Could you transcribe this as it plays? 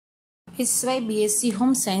SY BSc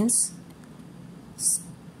home science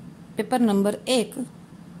paper number 1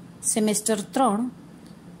 semester 3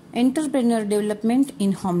 entrepreneur development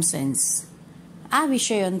in home science. आ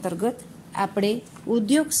विषय अंतर्गत આપણે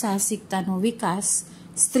ઉદ્યોગ સાહસિકતાનો વિકાસ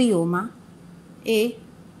સ્ત્રીઓમાં એ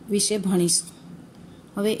વિશે ભણીશું।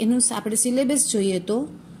 હવે એનું આપણે સિલેબસ જોઈએ તો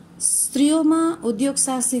સ્ત્રીઓમાં ઉદ્યોગ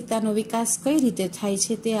સાહસિકતાનો વિકાસ કઈ રીતે થાય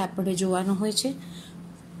છે તે આપણે જોવાનું હોય છે।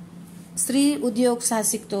 સ્ત્રી ઉદ્યોગ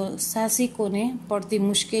સાહસિકોને પડતી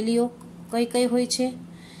મુશ્કેલીઓ કઈ કઈ હોય છે,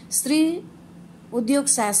 સ્ત્રી ઉદ્યોગ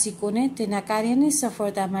સાહસિકોને તેના કાર્યની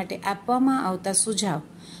સફળતા માટે આપવામાં આવતા સુઝાવ,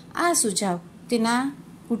 આ સુઝાવ તેના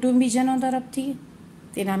કુટુંબીજનો તરફથી,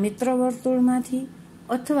 તેના મિત્ર વર્તુળમાંથી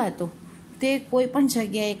અથવા તો તે કોઈ પણ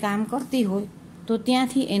જગ્યાએ કામ કરતી હોય તો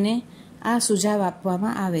ત્યાંથી એને આ સુઝાવ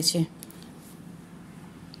આપવામાં આવે છે।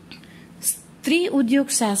 સ્ત્રી ઉદ્યોગ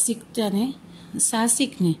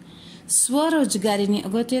સાહસિકને સ્વરોજગારીની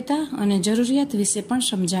અગત્યતા અને જરૂરિયાત વિશે પણ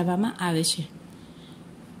સમજાવવામાં આવે છે।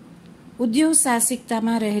 ઉદ્યોગ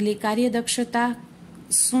સાહસિકતામાં રહેલી કાર્યદક્ષતા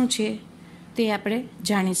શું છે તે આપણે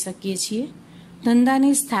જાણી શકીએ છીએ।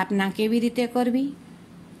 ધંધાની સ્થાપના કેવી રીતે કરવી,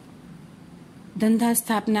 ધંધા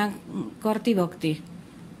સ્થાપના કરતી વખતે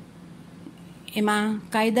એમાં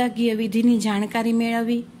કાયદાકીય વિધિની જાણકારી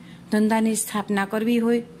મેળવવી, ધંધાની સ્થાપના કરવી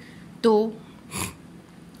હોય તો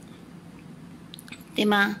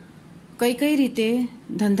તેમાં કઈ કઈ રીતે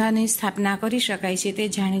ધંધાની સ્થાપના કરી શકાય છે તે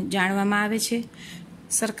જાણવામાં આવે છે।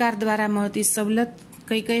 સરકાર દ્વારા મળતી સવલત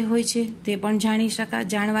કઈ કઈ હોય છે તે પણ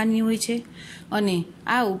જાણવાની હોય છે। અને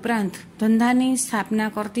આ ઉપરાંત ધંધાની સ્થાપના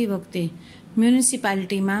કરતી વખતે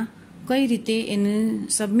મ્યુનિસિપાલિટીમાં કઈ રીતે એનું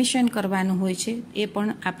સબમિશન કરવાનું હોય છે એ પણ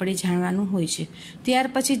આપણે જાણવાનું હોય છે। ત્યાર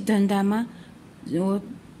પછી ધંધામાં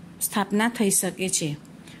સ્થાપના થઈ શકે છે।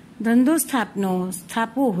 ધંધો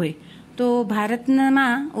સ્થાપવો હોય તો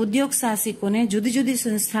ભારતમાં ઉદ્યોગ સાહસિકોને જુદી જુદી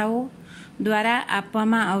સંસ્થાઓ દ્વારા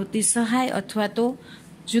આપવામાં આવતી સહાય અથવા તો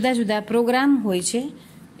જુદા જુદા પ્રોગ્રામ હોય છે,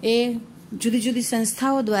 એ જુદી જુદી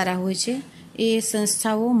સંસ્થાઓ દ્વારા હોય છે। એ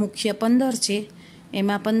સંસ્થાઓ મુખ્ય 15 છે।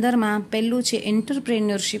 એમાં 15માં પહેલું છે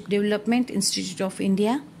entrepreneurship development institute of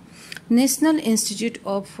India, national institute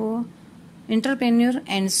of entrepreneur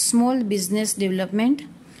and small business development,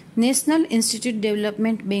 national institute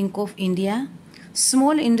development bank of India,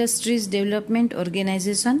 small industries development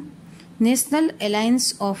organisation, national alliance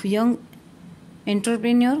of young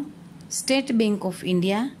entrepreneur, state bank of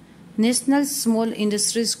India, national small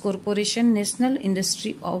industries corporation, national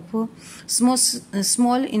industry of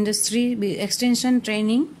small industry extension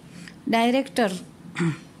training, director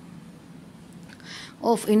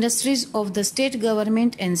of industries of the state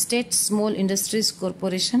government and state small industries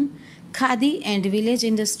corporation, khadi and village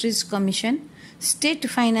industries commission, state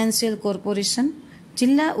financial corporation,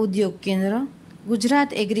 જિલ્લા ઉદ્યોગ કેન્દ્ર, Gujarat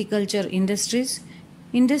agriculture industries,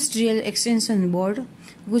 industrial extension board,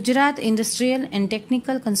 Gujarat industrial and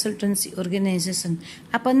technical consultancy organisation.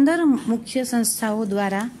 આ 15 મુખ્ય સંસ્થાઓ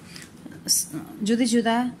દ્વારા જુદા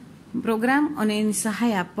જુદા programme અને એની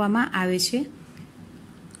સહાય આપવામાં આવે છે।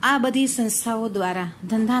 આ બધી સંસ્થાઓ દ્વારા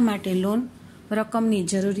ધંધા માટે લોન, રકમની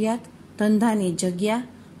જરૂરિયાત, ધંધાની જગ્યા,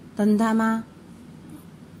 ધંધામાં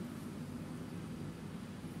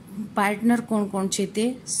પાર્ટનર કોણ કોણ છે તે,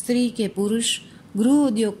 સ્ત્રી કે પુરુષ, ગૃહ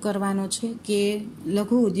ઉદ્યોગ કરવાનો છે કે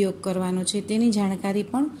લઘુ ઉદ્યોગ કરવાનો છે તેની જાણકારી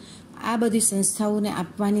પણ આ બધી સંસ્થાઓને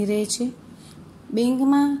આપવાની રહે છે।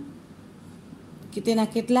 બેંકમાં કે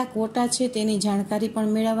તેના કેટલા ક્વોટા છે તેની જાણકારી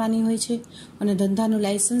પણ મેળવવાની હોય છે અને ધંધાનું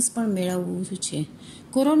લાયસન્સ પણ મેળવવું છે।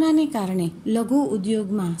 કોરોનાને કારણે લઘુ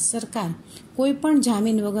ઉદ્યોગમાં સરકાર કોઈ પણ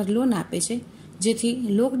જામીન વગર લોન આપે છે, જેથી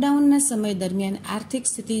લોકડાઉનના સમય દરમિયાન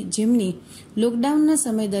જેમની લોકડાઉનના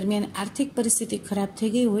સમય દરમિયાન આર્થિક પરિસ્થિતિ ખરાબ થઈ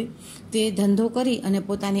ગઈ હોય તે ધંધો કરી અને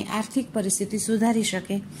પોતાની આર્થિક પરિસ્થિતિ સુધારી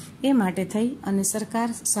શકે એ માટે થઈ અને સરકાર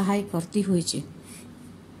સહાય કરતી હોય છે।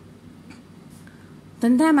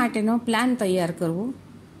 ધંધા માટેનો પ્લાન તૈયાર કરવો,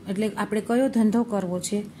 એટલે આપણે કયો ધંધો કરવો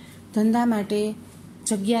છે, ધંધા માટે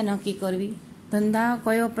જગ્યા નક્કી કરવી, ધંધા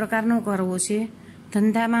કયો પ્રકારનો કરવો છે,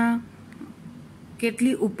 ધંધામાં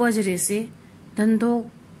કેટલી ઉપજ રહેશે, ધંધો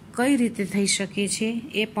કઈ રીતે થઈ શકે છે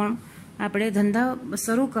એ પણ આપણે ધંધા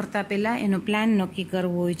શરૂ કરતાં પહેલાં એનો પ્લાન નક્કી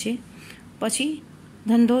કરવો હોય છે। પછી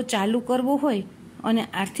ધંધો ચાલુ કરવો હોય અને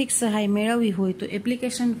આર્થિક સહાય મેળવવી હોય તો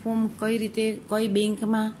એપ્લિકેશન ફોર્મ કઈ રીતે કઈ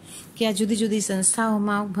બેંકમાં કે આ જુદી જુદી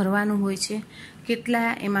સંસ્થાઓમાં ભરવાનું હોય છે, કેટલા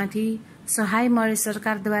એમાંથી સહાય મળે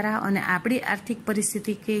સરકાર દ્વારા અને આપણી આર્થિક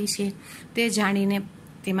પરિસ્થિતિ કઈ છે તે જાણીને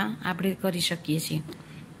તેમાં આપણે કરી શકીએ છીએ।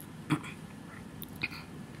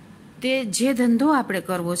 તે જે ધંધો આપણે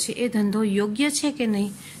કરવો છે એ ધંધો યોગ્ય છે કે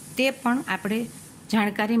નહીં તે પણ આપણે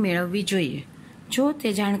જાણકારી મેળવવી જોઈએ। જો તે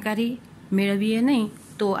જાણકારી મેળવીએ નહીં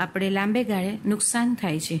તો આપણે લાંબે ગાળે નુકસાન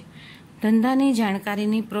થાય છે। ધંધાની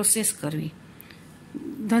જાણકારીની પ્રોસેસ કરવી.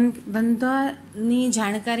 ધંધાની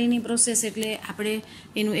જાણકારીની પ્રોસેસ એટલે આપણે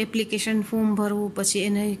એનું એપ્લિકેશન ફોર્મ ભરવું, પછી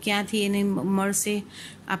એને ક્યાંથી એને મળશે,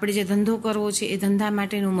 આપણે જે ધંધો કરવો છે એ ધંધા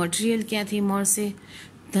માટેનું મટીરિયલ ક્યાંથી મળશે,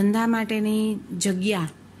 ધંધા માટેની જગ્યા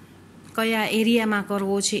કયા એરિયામાં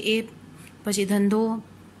કરવો છે એ, પછી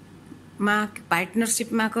ધંધોમાં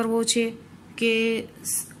પાર્ટનરશિપમાં કરવો છે કે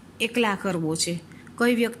એકલા કરવો છે,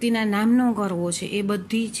 કઈ વ્યક્તિના નામનો કરવો છે, એ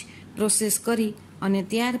બધી જ પ્રોસેસ કરી અને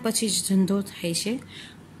ત્યાર પછી જ ધંધો થાય છે.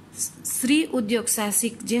 સ્ત્રી ઉદ્યોગ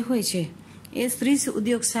સાહસિક જે હોય છે એ સ્ત્રી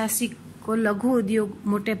ઉદ્યોગ સાહસિકો લઘુ ઉદ્યોગ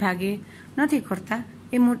મોટે ભાગે નથી કરતા,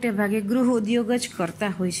 એ મોટે ભાગે ગૃહ ઉદ્યોગ જ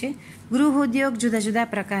કરતા હોય છે. ગૃહ ઉદ્યોગ જુદા જુદા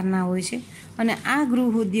પ્રકારના હોય છે અને આ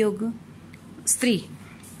ગૃહ ઉદ્યોગ સ્ત્રી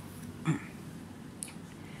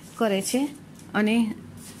કરે છે અને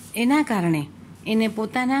એના કારણે એને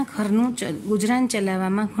પોતાના ઘરનું ગુજરાન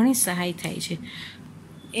ચલાવવામાં ઘણી સહાય થાય છે.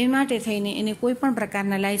 એ માટે થઈને એને કોઈ પણ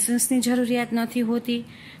પ્રકારના લાયસન્સની જરૂરિયાત નથી હોતી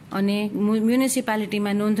અને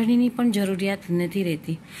મ્યુનિસિપાલિટીમાં નોંધણીની પણ જરૂરિયાત નથી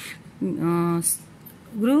રહેતી.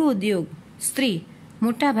 ગૃહ ઉદ્યોગ સ્ત્રી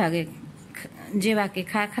મોટા ભાગે જેવા કે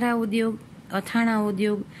ખાખરા ઉદ્યોગ, અથાણા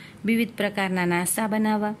ઉદ્યોગ, વિવિધ પ્રકારના નાસ્તા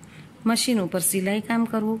બનાવવા, મશીન ઉપર સિલાઈ કામ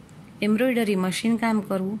કરવું, એમ્બ્રોઇડરી મશીન કામ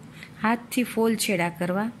કરવું, હાથથી ફોલ છેડા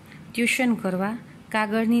કરવા, ટ્યુશન કરવા,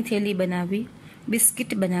 કાગળની થેલી બનાવવી,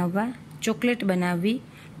 બિસ્કિટ બનાવવા, ચોકલેટ બનાવવી,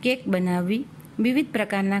 કેક બનાવવી, વિવિધ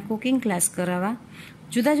પ્રકારના કુકિંગ ક્લાસ કરાવવા,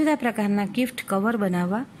 જુદા જુદા પ્રકારના ગિફ્ટ કવર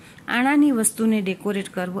બનાવવા, આણાની વસ્તુને ડેકોરેટ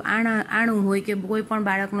કરવું. આણું હોય કે કોઈ પણ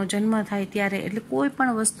બાળકનો જન્મ થાય ત્યારે, એટલે કોઈ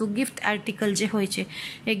પણ વસ્તુ ગિફ્ટ આર્ટિકલ જે હોય છે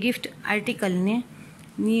એ ગિફ્ટ આર્ટિકલને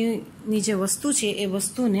ની જે વસ્તુ છે એ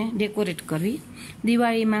વસ્તુને ડેકોરેટ કરવી.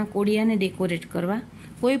 દિવાળીમાં કોડિયાને ડેકોરેટ કરવા,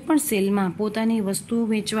 કોઈ પણ સેલમાં પોતાની વસ્તુ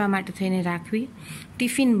વેચવા માટે થઈને રાખવી,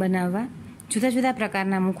 ટિફિન બનાવવા, જુદા જુદા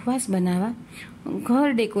પ્રકારના મુખવાસ બનાવવા, ઘર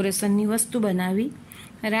ડેકોરેશનની વસ્તુ બનાવવી,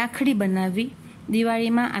 રાખડી બનાવવી,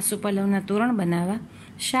 દિવાળીમાં આસોપાલવના તોરણ બનાવવા,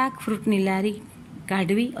 શાક ફ્રૂટની લારી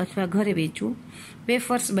કાઢવી અથવા ઘરે વેચવું,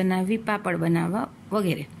 વેફર્સ બનાવવી, પાપડ બનાવવા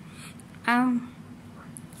વગેરે. આમ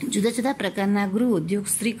જુદા જુદા પ્રકારના ગૃહ ઉદ્યોગ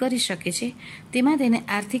સ્ત્રી કરી શકે છે. તેમાં તેને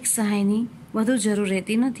આર્થિક સહાયની વધુ જરૂર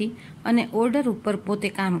રહેતી નથી અને ઓર્ડર ઉપર પોતે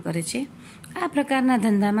કામ કરે છે. આ પ્રકારના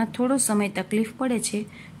ધંધામાં થોડો સમય તકલીફ પડે છે,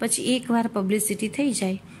 પછી એકવાર પબ્લિસિટી થઈ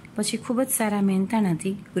જાય પછી ખૂબ જ સારા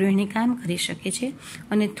મહેનતાણાથી ગૃહિણી કામ કરી શકે છે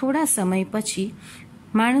અને થોડા સમય પછી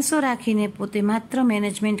માણસો રાખીને પોતે માત્ર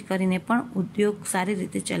મેનેજમેન્ટ કરીને પણ ઉદ્યોગ સારી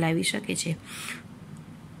રીતે ચલાવી શકે છે.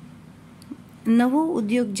 નવો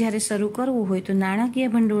ઉદ્યોગ જ્યારે શરૂ કરવો હોય તો નાણાકીય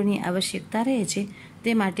ભંડોળની આવશ્યકતા રહે છે, તે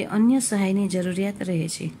માટે અન્ય સહાયની જરૂરિયાત રહે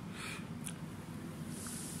છે.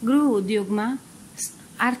 ગૃહ ઉદ્યોગમાં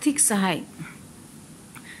આર્થિક સહાય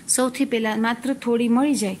સૌથી પહેલાં માત્ર થોડી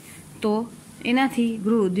મળી જાય તો એનાથી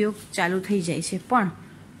ગૃહ ઉદ્યોગ ચાલુ થઈ જાય છે. પણ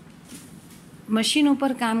મશીન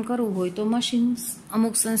ઉપર કામ કરવું હોય તો મશીન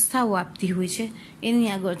અમુક સંસ્થાઓ આપતી હોય છે,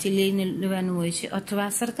 એની આગળથી લઈને લેવાનું હોય છે, અથવા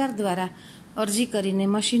સરકાર દ્વારા અરજી કરીને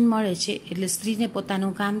મશીન મળે છે એટલે સ્ત્રીને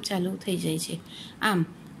પોતાનું કામ ચાલુ થઈ જાય છે. આમ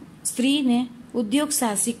સ્ત્રીને ઉદ્યોગ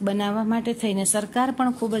સાહસિક બનાવવા માટે થઈને સરકાર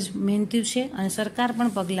પણ ખૂબ જ મહેનતુ છે અને સરકાર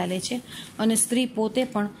પણ પગલાં લે છે અને સ્ત્રી પોતે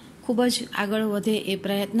પણ ખૂબ જ આગળ વધે એ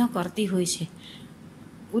પ્રયત્ન કરતી હોય છે.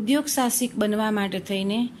 ઉદ્યોગ સાહસિક બનવા માટે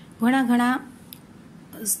થઈને ઘણા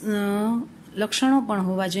લક્ષણો પણ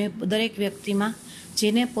હોવા જોઈએ દરેક વ્યક્તિમાં.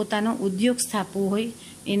 જેને પોતાનો ઉદ્યોગ સ્થાપવો હોય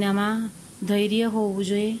એનામાં ધૈર્ય હોવું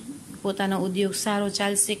જોઈએ, પોતાનો ઉદ્યોગ સારો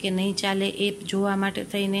ચાલશે કે નહીં ચાલે એ જોવા માટે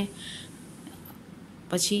થઈને,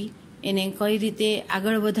 પછી એને કઈ રીતે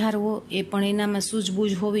આગળ વધારવો એ પણ એનામાં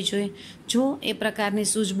સૂઝબૂઝ હોવી જોઈએ. જો એ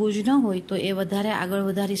પ્રકારની સૂઝબૂઝ ન હોય તો એ વધારે આગળ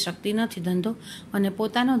વધારી શકતી નથી ધંધો, અને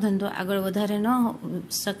પોતાનો ધંધો આગળ વધારે ન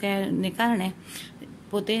શક્યાને કારણે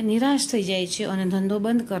પોતે નિરાશ થઈ જાય છે અને ધંધો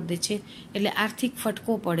બંધ કરી દે છે, એટલે આર્થિક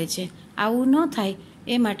ફટકો પડે છે. આવું ન થાય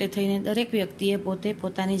એ માટે થઈને દરેક વ્યક્તિએ પોતે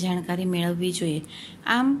પોતાની જાણકારી મેળવવી જોઈએ.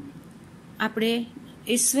 આમ આપણે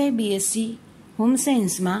SYBSC હોમ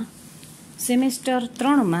સાયન્સમાં semester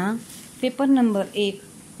 3માં paper number 1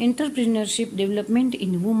 entrepreneurship development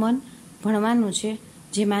in woman ભણવાનું છે,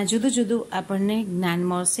 જેમાં જુદું જુદું આપણને જ્ઞાન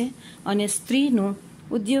મળશે અને સ્ત્રીનું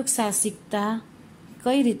ઉદ્યોગ સાહસિકતા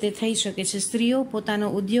કઈ રીતે થઈ શકે છે, સ્ત્રીઓ પોતાનો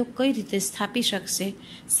ઉદ્યોગ કઈ રીતે સ્થાપી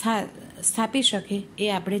શકે એ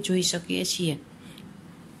આપણે જોઈ શકીએ છીએ.